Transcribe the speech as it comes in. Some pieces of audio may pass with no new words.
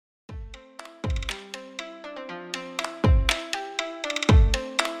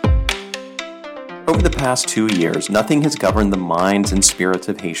Over the past 2 years, nothing has governed the minds and spirits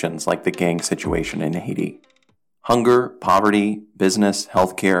of Haitians like the gang situation in Haiti. Hunger, poverty, business,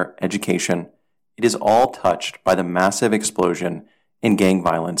 healthcare, education, it is all touched by the massive explosion in gang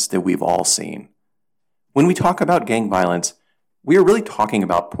violence that we've all seen. When we talk about gang violence, we are really talking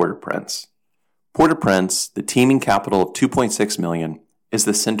about Port-au-Prince. Port-au-Prince, the teeming capital of 2.6 million, is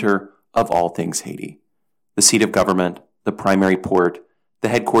the center of all things Haiti. The seat of government, the primary port, the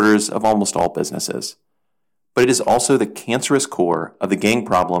headquarters of almost all businesses. But it is also the cancerous core of the gang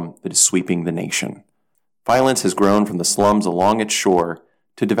problem that is sweeping the nation. Violence has grown from the slums along its shore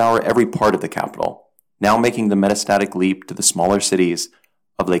to devour every part of the capital, now making the metastatic leap to the smaller cities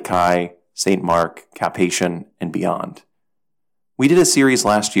of Les Cayes, St. Marc, Cap-Haïtien, and beyond. We did a series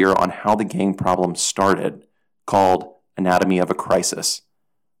last year on how the gang problem started, called Anatomy of a Crisis.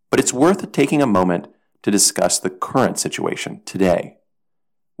 But it's worth taking a moment to discuss the current situation today.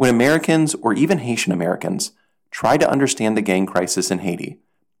 When Americans, or even Haitian Americans, try to understand the gang crisis in Haiti,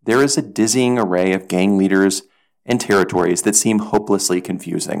 there is a dizzying array of gang leaders and territories that seem hopelessly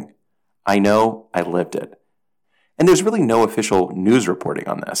confusing. I know, I lived it. And there's really no official news reporting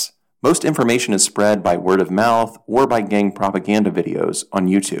on this. Most information is spread by word of mouth or by gang propaganda videos on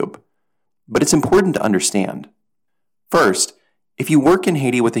YouTube. But it's important to understand. First, if you work in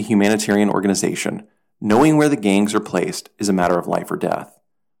Haiti with a humanitarian organization, knowing where the gangs are placed is a matter of life or death.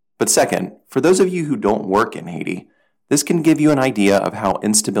 But second, for those of you who don't work in Haiti, this can give you an idea of how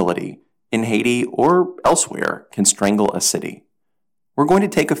instability in Haiti or elsewhere can strangle a city. We're going to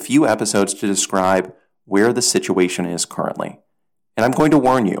take a few episodes to describe where the situation is currently. And I'm going to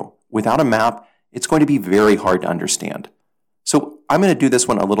warn you, without a map, it's going to be very hard to understand. So I'm going to do this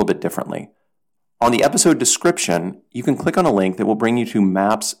one a little bit differently. On the episode description, you can click on a link that will bring you to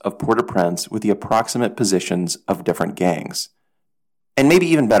maps of Port-au-Prince with the approximate positions of different gangs. And maybe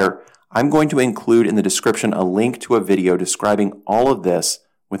even better, I'm going to include in the description a link to a video describing all of this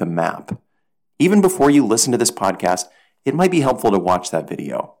with a map. Even before you listen to this podcast, it might be helpful to watch that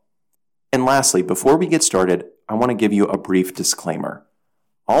video. And lastly, before we get started, I want to give you a brief disclaimer.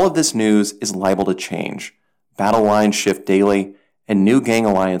 All of this news is liable to change. Battle lines shift daily, and new gang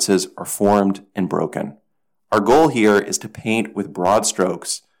alliances are formed and broken. Our goal here is to paint with broad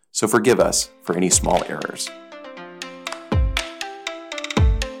strokes, so forgive us for any small errors.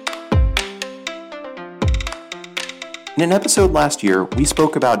 In an episode last year, we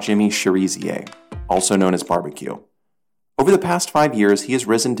spoke about Jimmy Cherizier, also known as Barbecue. Over the past 5 years, he has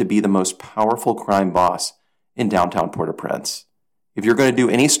risen to be the most powerful crime boss in downtown Port-au-Prince. If you're going to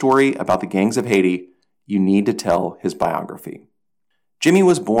do any story about the gangs of Haiti, you need to tell his biography. Jimmy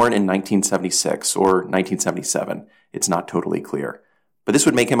was born in 1976 or 1977. It's not totally clear, but this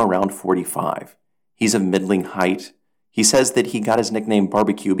would make him around 45. He's of middling height. He says that he got his nickname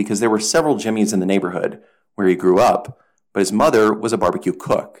Barbecue because there were several Jimmys in the neighborhood where he grew up, but his mother was a barbecue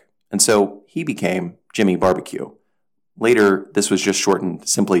cook, and so he became Jimmy Barbecue. Later, this was just shortened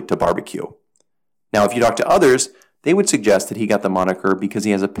simply to Barbecue. Now, if you talk to others, they would suggest that he got the moniker because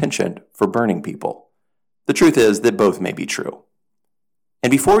he has a penchant for burning people. The truth is that both may be true.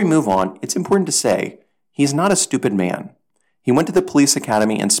 And before we move on, it's important to say he's not a stupid man. He went to the police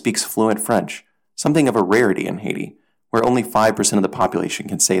academy and speaks fluent French, something of a rarity in Haiti, where only 5% of the population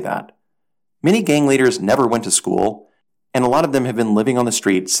can say that. Many gang leaders never went to school, and a lot of them have been living on the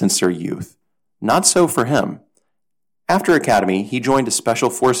street since their youth. Not so for him. After academy, he joined a special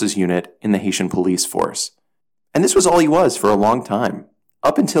forces unit in the Haitian police force. And this was all he was for a long time,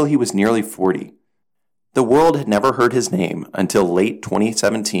 up until he was nearly 40. The world had never heard his name until late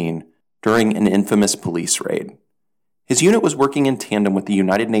 2017 during an infamous police raid. His unit was working in tandem with the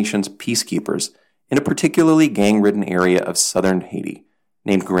United Nations peacekeepers in a particularly gang-ridden area of southern Haiti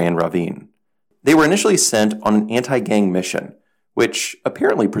named Grand Ravine. They were initially sent on an anti-gang mission, which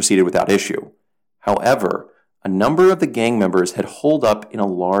apparently proceeded without issue. However, a number of the gang members had holed up in a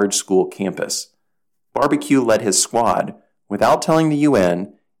large school campus. Barbecue led his squad, without telling the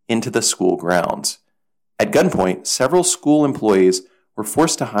UN, into the school grounds. At gunpoint, several school employees were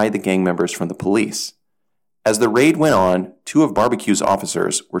forced to hide the gang members from the police. As the raid went on, 2 of Barbecue's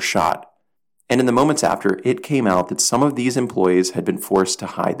officers were shot. And in the moments after, it came out that some of these employees had been forced to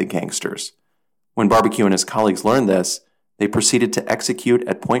hide the gangsters. When Barbecue and his colleagues learned this, they proceeded to execute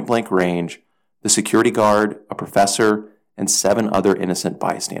at point-blank range the security guard, a professor, and 7 other innocent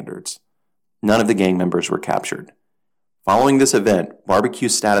bystanders. None of the gang members were captured. Following this event,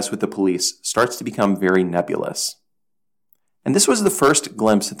 Barbecue's status with the police starts to become very nebulous. And this was the first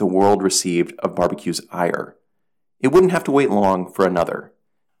glimpse that the world received of Barbecue's ire. It wouldn't have to wait long for another.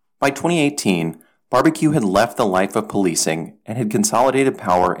 By 2018, Barbecue had left the life of policing and had consolidated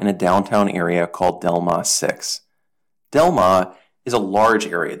power in a downtown area called Delma 6. Delma is a large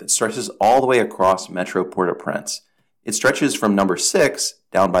area that stretches all the way across Metro Port-au-Prince. It stretches from number 6,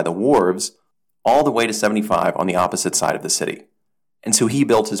 down by the wharves, all the way to 75 on the opposite side of the city. And so he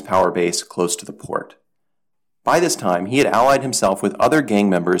built his power base close to the port. By this time, he had allied himself with other gang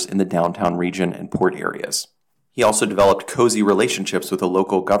members in the downtown region and port areas. He also developed cozy relationships with the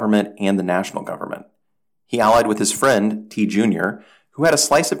local government and the national government. He allied with his friend, T. Jr., who had a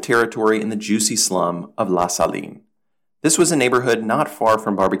slice of territory in the juicy slum of La Saline. This was a neighborhood not far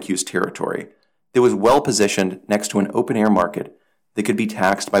from Barbecue's territory that was well positioned next to an open-air market that could be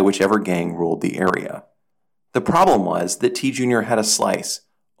taxed by whichever gang ruled the area. The problem was that T. Jr. had a slice,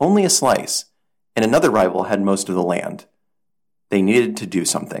 only a slice, and another rival had most of the land. They needed to do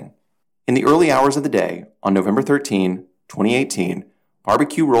something. In the early hours of the day, on November 13, 2018,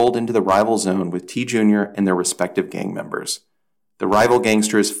 Barbecue rolled into the rival zone with T. Jr. and their respective gang members. The rival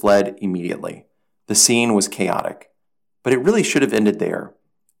gangsters fled immediately. The scene was chaotic. But it really should have ended there.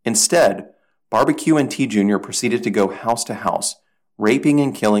 Instead, Barbecue and T. Jr. proceeded to go house to house, raping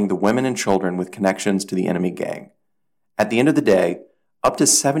and killing the women and children with connections to the enemy gang. At the end of the day, up to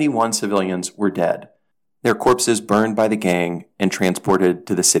 71 civilians were dead, their corpses burned by the gang and transported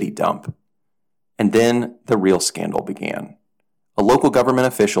to the city dump. And then the real scandal began. A local government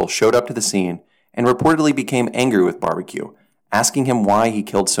official showed up to the scene and reportedly became angry with Barbecue, asking him why he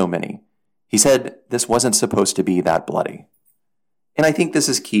killed so many. He said this wasn't supposed to be that bloody. And I think this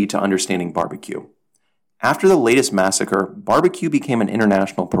is key to understanding Barbecue. After the latest massacre, Barbecue became an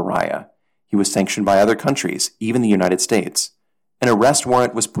international pariah. He was sanctioned by other countries, even the United States. An arrest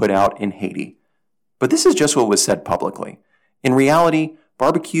warrant was put out in Haiti. But this is just what was said publicly. In reality,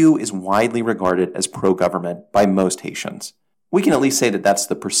 Barbecue is widely regarded as pro-government by most Haitians. We can at least say that that's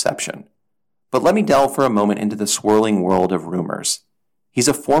the perception. But let me delve for a moment into the swirling world of rumors. He's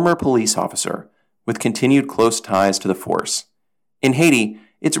a former police officer with continued close ties to the force. In Haiti,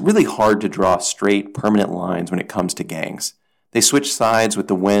 it's really hard to draw straight, permanent lines when it comes to gangs. They switch sides with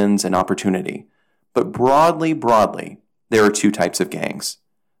the winds and opportunity. But broadly, there are two types of gangs.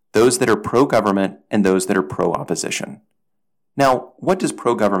 Those that are pro-government and those that are pro-opposition. Now, what does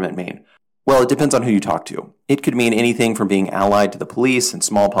pro-government mean? Well, it depends on who you talk to. It could mean anything from being allied to the police and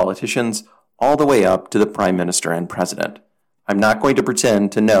small politicians, all the way up to the prime minister and president. I'm not going to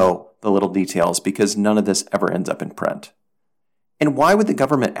pretend to know the little details because none of this ever ends up in print. And why would the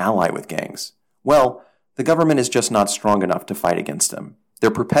government ally with gangs? Well, the government is just not strong enough to fight against them. They're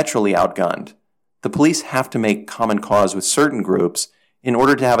perpetually outgunned. The police have to make common cause with certain groups in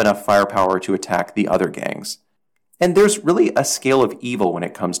order to have enough firepower to attack the other gangs. And there's really a scale of evil when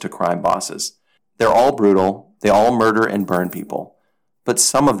it comes to crime bosses. They're all brutal, they all murder and burn people. But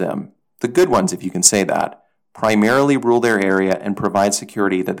some of them, the good ones if you can say that, primarily rule their area and provide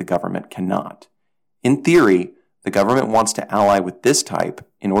security that the government cannot. In theory, the government wants to ally with this type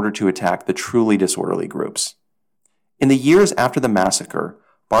in order to attack the truly disorderly groups. In the years after the massacre,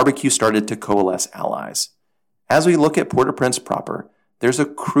 Barbecue started to coalesce allies. As we look at Port-au-Prince proper, there's a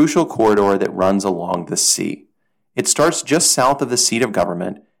crucial corridor that runs along the sea. It starts just south of the seat of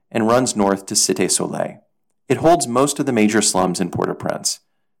government and runs north to Cité Soleil. It holds most of the major slums in Port-au-Prince.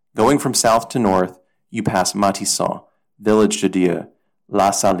 Going from south to north, you pass Matisson, Village de Dieu,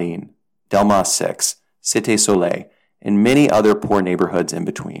 La Saline, Delma 6, Cité Soleil, and many other poor neighborhoods in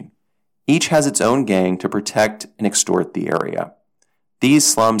between. Each has its own gang to protect and extort the area. These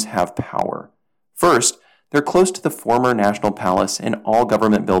slums have power. First, they're close to the former National Palace and all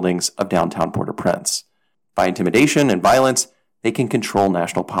government buildings of downtown Port-au-Prince. By intimidation and violence, they can control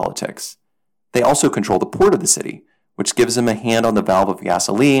national politics. They also control the port of the city, which gives them a hand on the valve of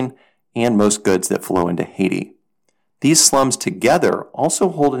gasoline and most goods that flow into Haiti. These slums together also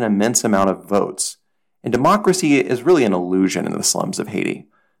hold an immense amount of votes. And democracy is really an illusion in the slums of Haiti.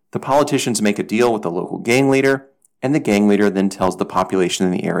 The politicians make a deal with the local gang leader, and the gang leader then tells the population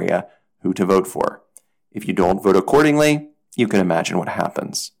in the area who to vote for. If you don't vote accordingly, you can imagine what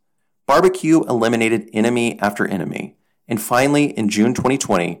happens. Barbecue eliminated enemy after enemy, and finally, in June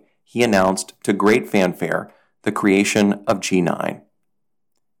 2020, he announced, to great fanfare, the creation of G9.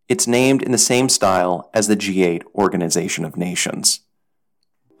 It's named in the same style as the G8 Organization of Nations.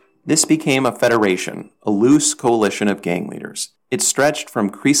 This became a federation, a loose coalition of gang leaders. It stretched from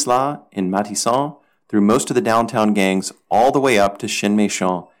Crisla in Matisson through most of the downtown gangs all the way up to Chien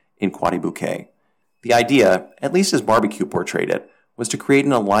Méchant in Croix-des-Bouquets. The idea, at least as Barbecue portrayed it, was to create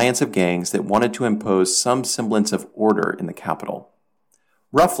an alliance of gangs that wanted to impose some semblance of order in the capital.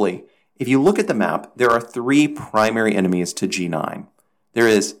 Roughly, if you look at the map, there are three primary enemies to G9. There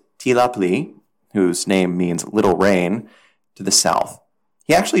is Tillapli, whose name means little rain, to the south.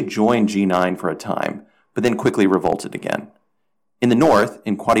 He actually joined G9 for a time, but then quickly revolted again. In the north,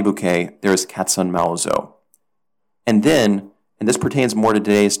 in Kwadi Bouquet, there is Katsan Maozo. And then, and this pertains more to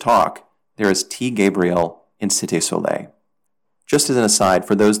today's talk, there is T. Gabriel in Cité Soleil. Just as an aside,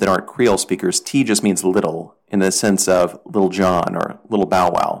 for those that aren't Creole speakers, T just means little, in the sense of Little John or Little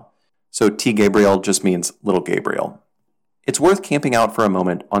Bow Wow. So T. Gabriel just means Little Gabriel. It's worth camping out for a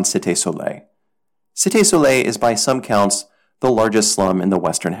moment on Cité Soleil. Cité Soleil is by some counts the largest slum in the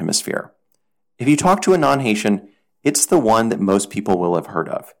Western Hemisphere. If you talk to a non-Haitian, it's the one that most people will have heard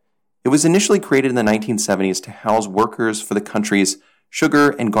of. It was initially created in the 1970s to house workers for the country's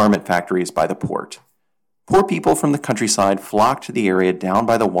sugar and garment factories by the port. Poor people from the countryside flocked to the area down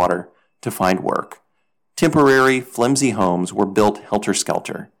by the water to find work. Temporary, flimsy homes were built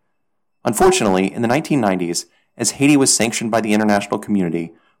helter-skelter. Unfortunately, in the 1990s, as Haiti was sanctioned by the international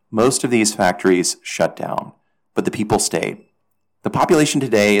community, most of these factories shut down, but the people stayed. The population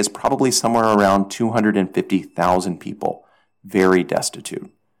today is probably somewhere around 250,000 people, very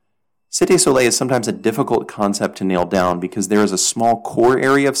destitute. Cité Soleil is sometimes a difficult concept to nail down because there is a small core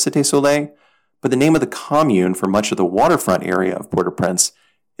area of Cité Soleil, but the name of the commune for much of the waterfront area of Port-au-Prince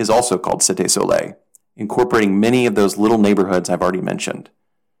is also called Cité Soleil, incorporating many of those little neighborhoods I've already mentioned.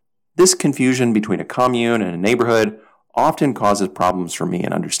 This confusion between a commune and a neighborhood often causes problems for me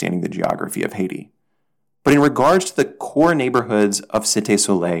in understanding the geography of Haiti. But in regards to the core neighborhoods of Cité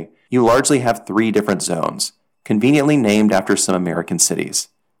Soleil, you largely have three different zones, conveniently named after some American cities.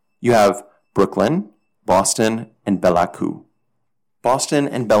 You have Brooklyn, Boston, and Bellacou. Boston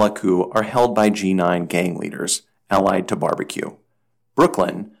and Bellacou are held by G9 gang leaders, allied to Barbecue.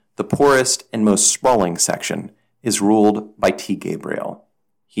 Brooklyn, the poorest and most sprawling section, is ruled by T. Gabriel.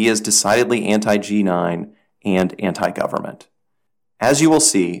 He is decidedly anti-G9 and anti-government. As you will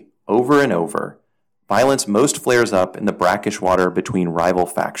see, over and over, violence most flares up in the brackish water between rival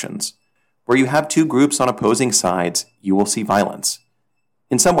factions. Where you have two groups on opposing sides, you will see violence.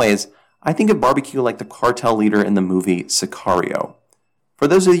 In some ways, I think of Barbecue like the cartel leader in the movie Sicario. For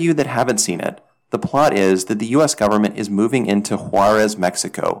those of you that haven't seen it, the plot is that the U.S. government is moving into Juarez,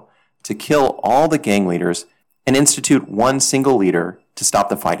 Mexico, to kill all the gang leaders and institute one single leader to stop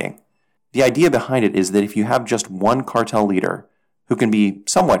the fighting. The idea behind it is that if you have just one cartel leader who can be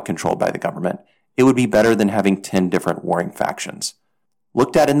somewhat controlled by the government, it would be better than having 10 different warring factions.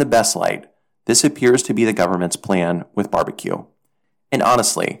 Looked at in the best light, this appears to be the government's plan with Barbecue. And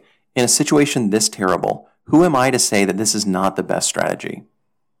honestly, in a situation this terrible, who am I to say that this is not the best strategy?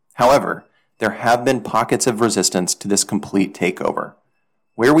 However, there have been pockets of resistance to this complete takeover.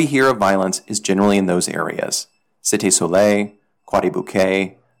 Where we hear of violence is generally in those areas: Cité Soleil, Kwadi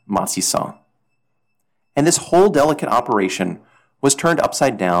Bouquet, Massisson. And this whole delicate operation was turned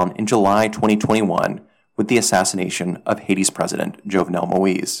upside down in July 2021 with the assassination of Haiti's president, Jovenel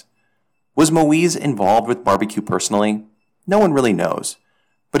Moïse. Was Moïse involved with Barbecue personally? No one really knows.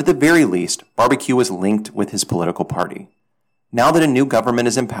 But at the very least, Barbecue was linked with his political party. Now that a new government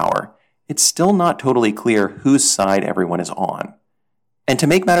is in power, it's still not totally clear whose side everyone is on. And to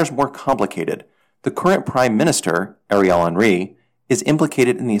make matters more complicated, the current Prime Minister, Ariel Henry, is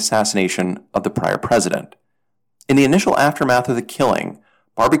implicated in the assassination of the prior president. In the initial aftermath of the killing,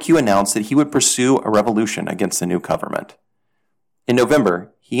 Barbecue announced that he would pursue a revolution against the new government. In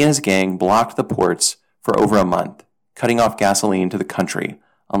November, he and his gang blocked the ports for over a month, cutting off gasoline to the country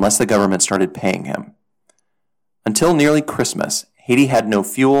unless the government started paying him. Until nearly Christmas, Haiti had no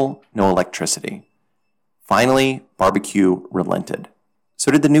fuel, no electricity. Finally, Barbecue relented.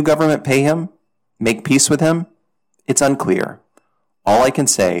 So did the new government pay him? Make peace with him? It's unclear. All I can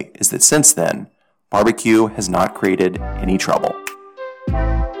say is that since then, Barbecue has not created any trouble.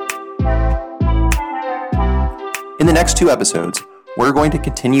 In the next two episodes, we're going to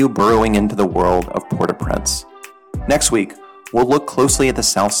continue burrowing into the world of Port-au-Prince. Next week, we'll look closely at the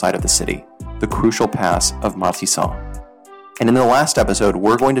south side of the city, the crucial pass of Massisson. And in the last episode,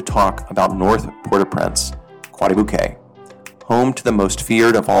 we're going to talk about North Port-au-Prince, Kwadi Bouquet, home to the most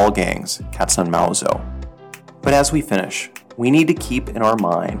feared of all gangs, Katsan Maozo. But as we finish, we need to keep in our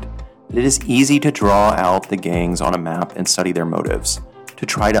mind that it is easy to draw out the gangs on a map and study their motives, to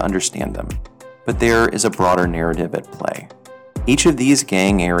try to understand them. But there is a broader narrative at play. Each of these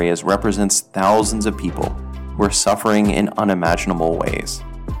gang areas represents thousands of people who are suffering in unimaginable ways.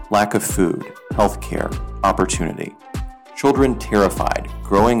 Lack of food, healthcare, opportunity. Children terrified,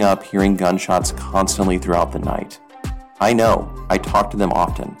 growing up hearing gunshots constantly throughout the night. I know, I talk to them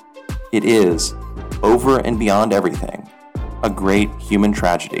often. It is, over and beyond everything, a great human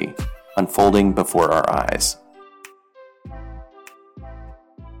tragedy unfolding before our eyes.